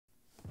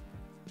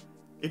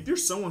If you're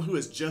someone who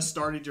has just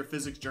started your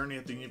physics journey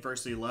at the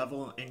university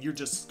level and you're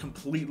just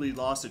completely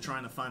lost at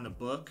trying to find a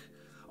book,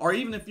 or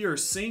even if you're a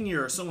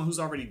senior or someone who's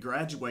already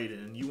graduated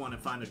and you want to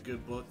find a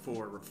good book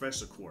for a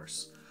refresher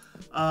course,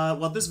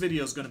 well, this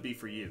video is going to be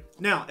for you.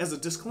 Now, as a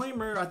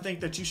disclaimer, I think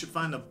that you should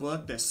find a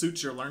book that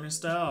suits your learning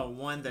style or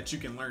one that you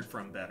can learn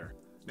from better.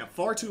 Now,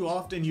 far too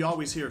often you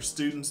always hear of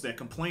students that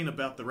complain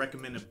about the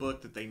recommended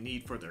book that they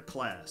need for their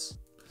class.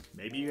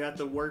 Maybe you got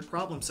the word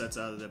problem sets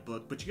out of that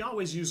book, but you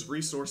always use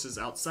resources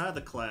outside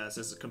the class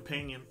as a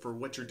companion for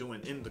what you're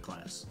doing in the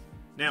class.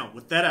 Now,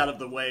 with that out of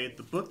the way,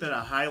 the book that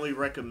I highly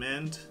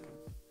recommend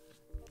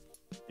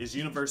is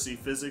University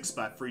Physics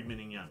by Friedman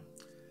and Young.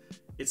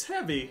 It's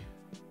heavy,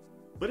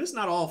 but it's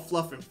not all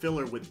fluff and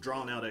filler with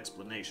drawn out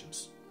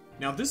explanations.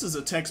 Now, this is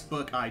a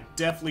textbook I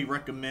definitely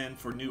recommend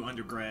for new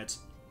undergrads,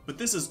 but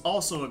this is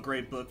also a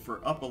great book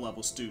for upper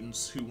level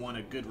students who want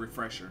a good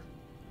refresher.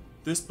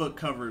 This book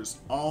covers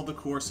all the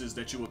courses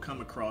that you will come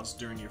across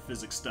during your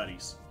physics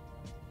studies.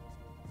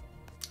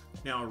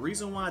 Now, a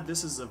reason why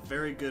this is a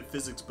very good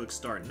physics book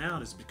starting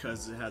out is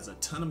because it has a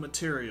ton of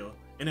material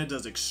and it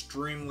does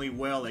extremely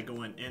well at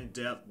going in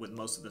depth with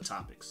most of the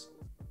topics.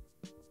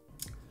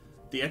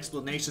 The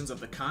explanations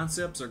of the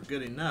concepts are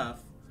good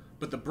enough,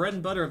 but the bread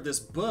and butter of this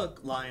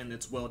book lie in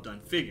its well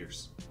done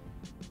figures.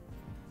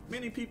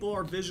 Many people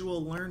are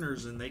visual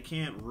learners and they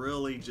can't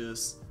really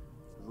just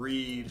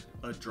read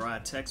a dry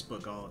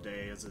textbook all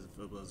day as if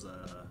it was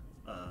a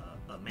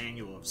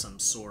manual of some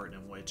sort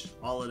in which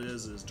all it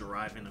is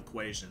deriving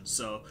equations.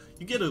 So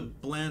you get a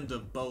blend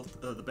of both,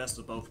 the best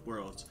of both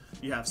worlds.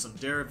 You have some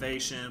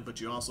derivation,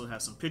 but you also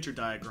have some picture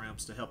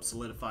diagrams to help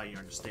solidify your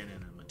understanding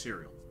of the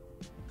material.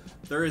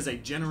 There is a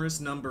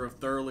generous number of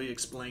thoroughly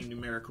explained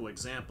numerical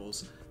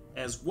examples,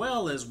 as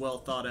well as well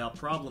thought out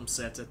problem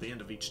sets at the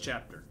end of each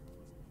chapter.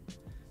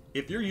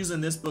 If you're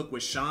using this book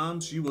with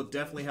Shams, you will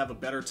definitely have a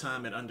better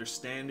time at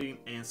understanding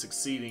and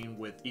succeeding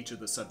with each of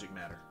the subject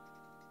matter.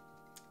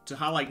 To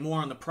highlight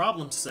more on the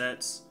problem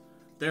sets,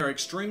 they're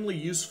extremely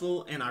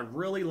useful and I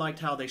really liked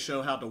how they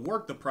show how to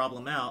work the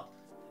problem out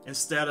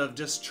instead of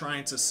just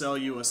trying to sell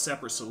you a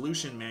separate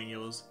solution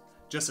manuals,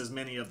 just as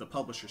many of the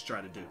publishers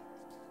try to do.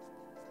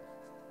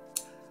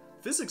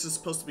 Physics is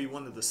supposed to be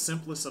one of the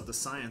simplest of the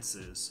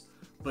sciences,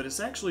 but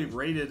it's actually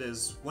rated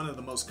as one of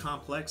the most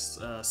complex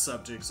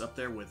subjects up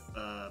there with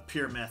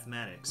pure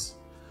mathematics.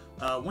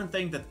 One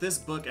thing that this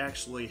book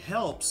actually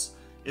helps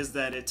is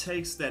that it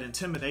takes that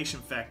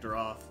intimidation factor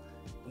off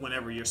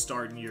whenever you're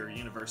starting your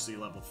university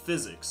level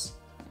physics.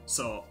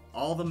 So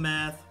all the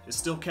math is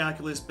still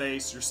calculus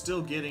based, you're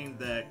still getting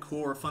that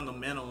core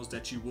fundamentals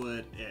that you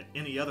would at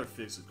any other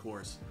physics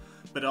course,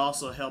 but it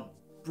also helps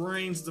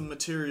brings the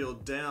material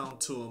down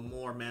to a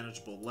more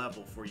manageable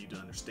level for you to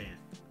understand.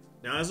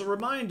 Now, as a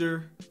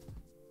reminder,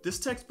 this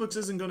textbook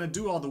isn't going to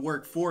do all the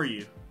work for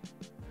you.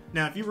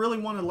 Now, if you really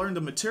want to learn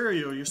the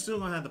material, you're still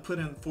going to have to put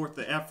in forth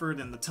the effort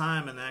and the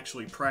time and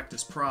actually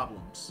practice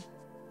problems.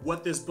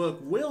 What this book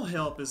will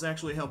help is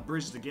actually help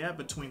bridge the gap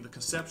between the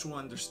conceptual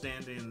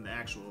understanding and the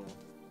actual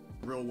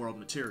real-world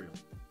material.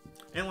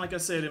 And like I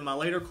said, in my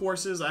later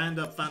courses, I end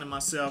up finding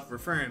myself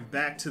referring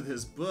back to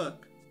this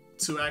book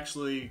to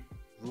actually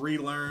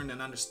relearn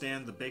and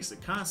understand the basic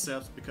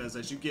concepts, because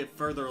as you get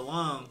further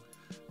along,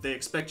 they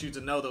expect you to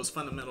know those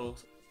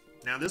fundamentals.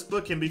 Now, this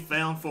book can be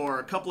found for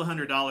a couple of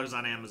 $100s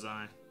on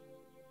Amazon.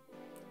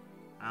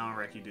 I don't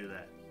reckon you do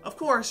that. Of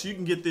course, you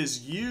can get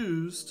this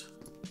used,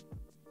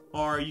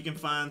 or you can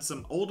find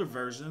some older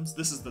versions.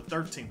 This is the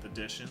 13th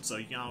edition, so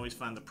you can always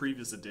find the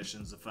previous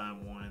editions to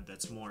find one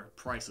that's more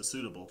price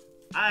suitable.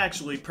 I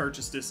actually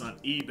purchased this on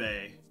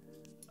eBay,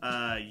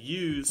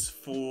 used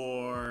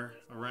for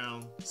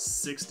around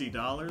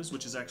 $60,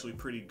 which is actually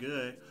pretty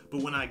good.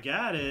 But when I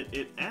got it,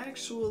 it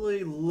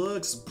actually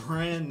looks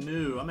brand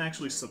new. I'm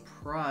actually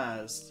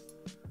surprised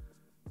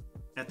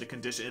at the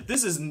condition. If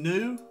this is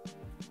new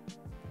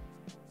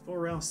for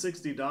around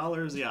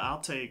 $60, yeah,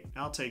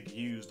 I'll take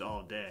used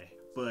all day.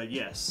 But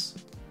yes,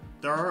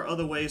 there are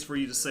other ways for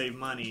you to save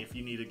money if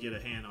you need to get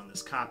a hand on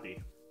this copy.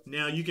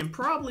 Now, you can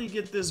probably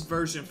get this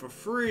version for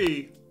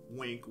free,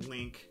 wink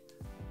wink,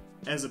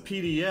 as a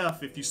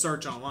PDF if you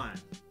search online.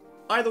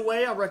 Either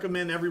way, I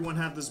recommend everyone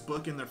have this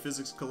book in their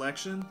physics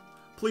collection.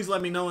 Please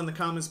let me know in the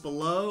comments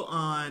below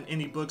on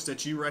any books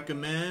that you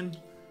recommend.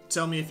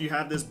 Tell me if you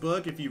have this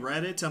book, if you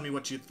read it, tell me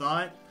what you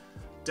thought.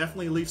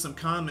 Definitely leave some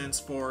comments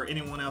for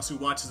anyone else who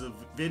watches the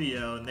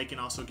video, and they can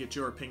also get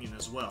your opinion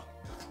as well.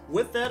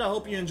 With that, I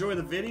hope you enjoy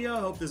the video. I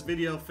hope this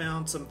video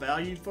found some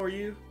value for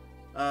you.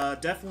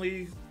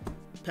 Definitely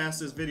pass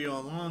this video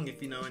along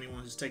if you know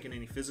anyone who's taking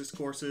any physics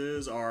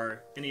courses,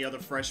 or any other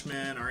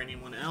freshmen, or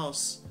anyone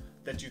else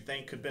that you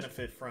think could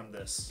benefit from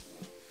this.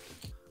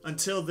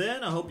 Until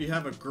then, I hope you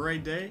have a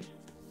great day.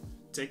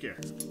 Take care.